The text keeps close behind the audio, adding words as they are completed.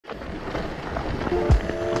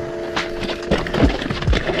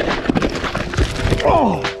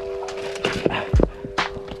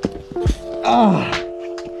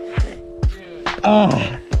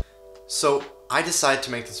I decided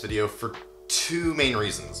to make this video for two main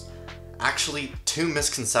reasons. Actually, two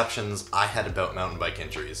misconceptions I had about mountain bike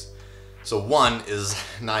injuries. So one is,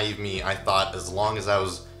 naive me, I thought as long as I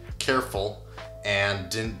was careful and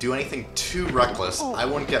didn't do anything too reckless, I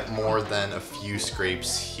wouldn't get more than a few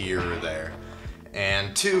scrapes here or there.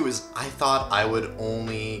 And two is, I thought I would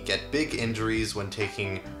only get big injuries when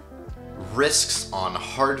taking risks on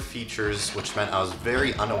hard features, which meant I was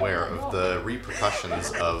very unaware of the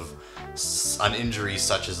repercussions of an injury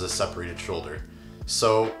such as a separated shoulder.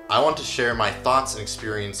 So I want to share my thoughts and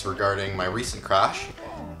experience regarding my recent crash,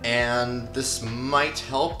 and this might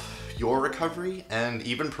help your recovery and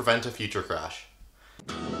even prevent a future crash.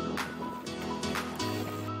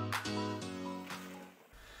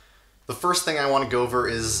 The first thing I want to go over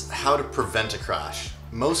is how to prevent a crash.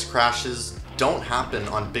 Most crashes don't happen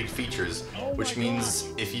on big features, which means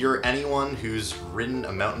if you're anyone who's ridden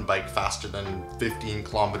a mountain bike faster than 15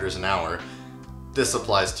 kilometers an hour, this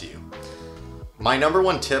applies to you. My number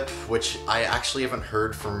one tip, which I actually haven't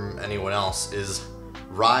heard from anyone else, is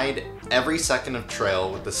ride every second of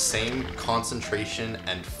trail with the same concentration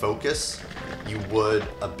and focus you would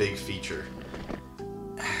a big feature.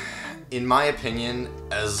 In my opinion,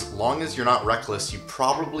 as long as you're not reckless, you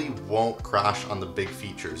probably won't crash on the big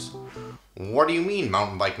features. What do you mean,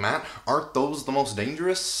 mountain bike Matt? Aren't those the most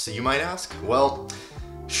dangerous, you might ask? Well,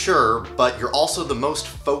 sure, but you're also the most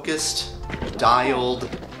focused, dialed,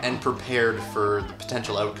 and prepared for the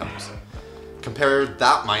potential outcomes. Compare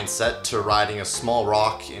that mindset to riding a small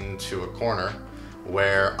rock into a corner,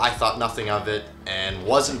 where I thought nothing of it and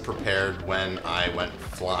wasn't prepared when I went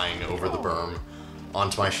flying over the berm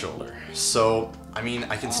onto my shoulder. So, I mean,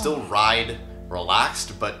 I can still ride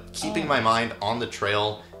relaxed, but keeping my mind on the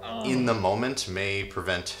trail in the moment may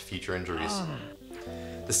prevent future injuries.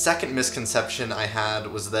 The second misconception I had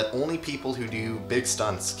was that only people who do big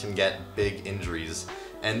stunts can get big injuries,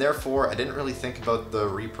 and therefore I didn't really think about the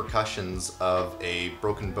repercussions of a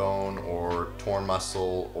broken bone or torn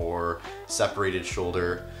muscle or separated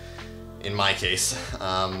shoulder in my case.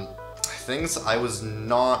 Things I was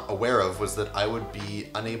not aware of was that I would be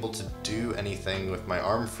unable to do anything with my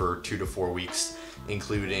arm for 2 to 4 weeks,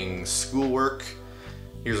 including schoolwork.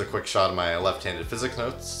 Here's a quick shot of my left-handed physics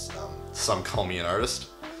notes. Some call me an artist.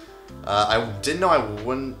 I didn't know I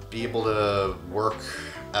wouldn't be able to work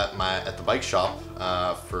at the bike shop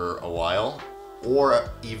for a while,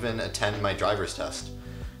 or even attend my driver's test.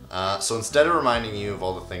 So instead of reminding you of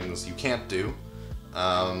all the things you can't do,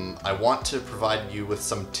 I want to provide you with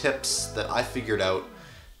some tips that I figured out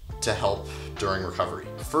to help during recovery.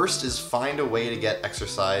 First is find a way to get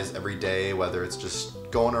exercise every day, whether it's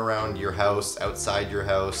just going around your house, outside your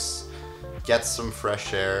house, get some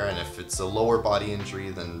fresh air, and if it's a lower body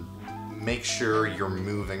injury, then make sure you're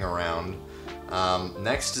moving around.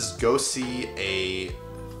 Next is go see a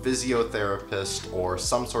physiotherapist or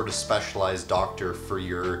some sort of specialized doctor for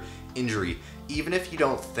your injury. Even if you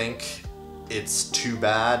don't think it's too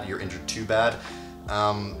bad, you're injured too bad,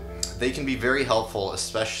 they can be very helpful,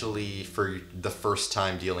 especially for the first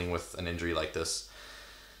time dealing with an injury like this.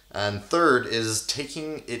 And third is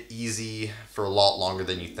taking it easy for a lot longer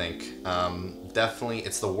than you think. Definitely,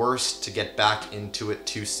 it's the worst to get back into it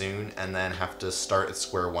too soon and then have to start at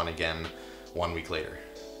square one again 1 week later.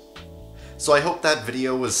 So I hope that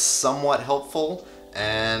video was somewhat helpful,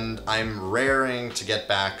 and I'm raring to get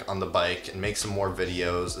back on the bike and make some more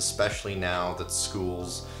videos, especially now that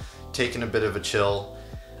school's taking a bit of a chill.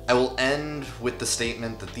 I will end with the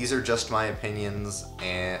statement that these are just my opinions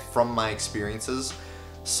and from my experiences.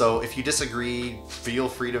 So if you disagree, feel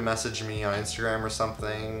free to message me on Instagram or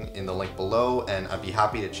something in the link below, and I'd be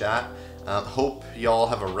happy to chat. Hope y'all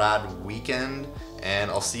have a rad weekend, and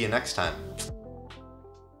I'll see you next time.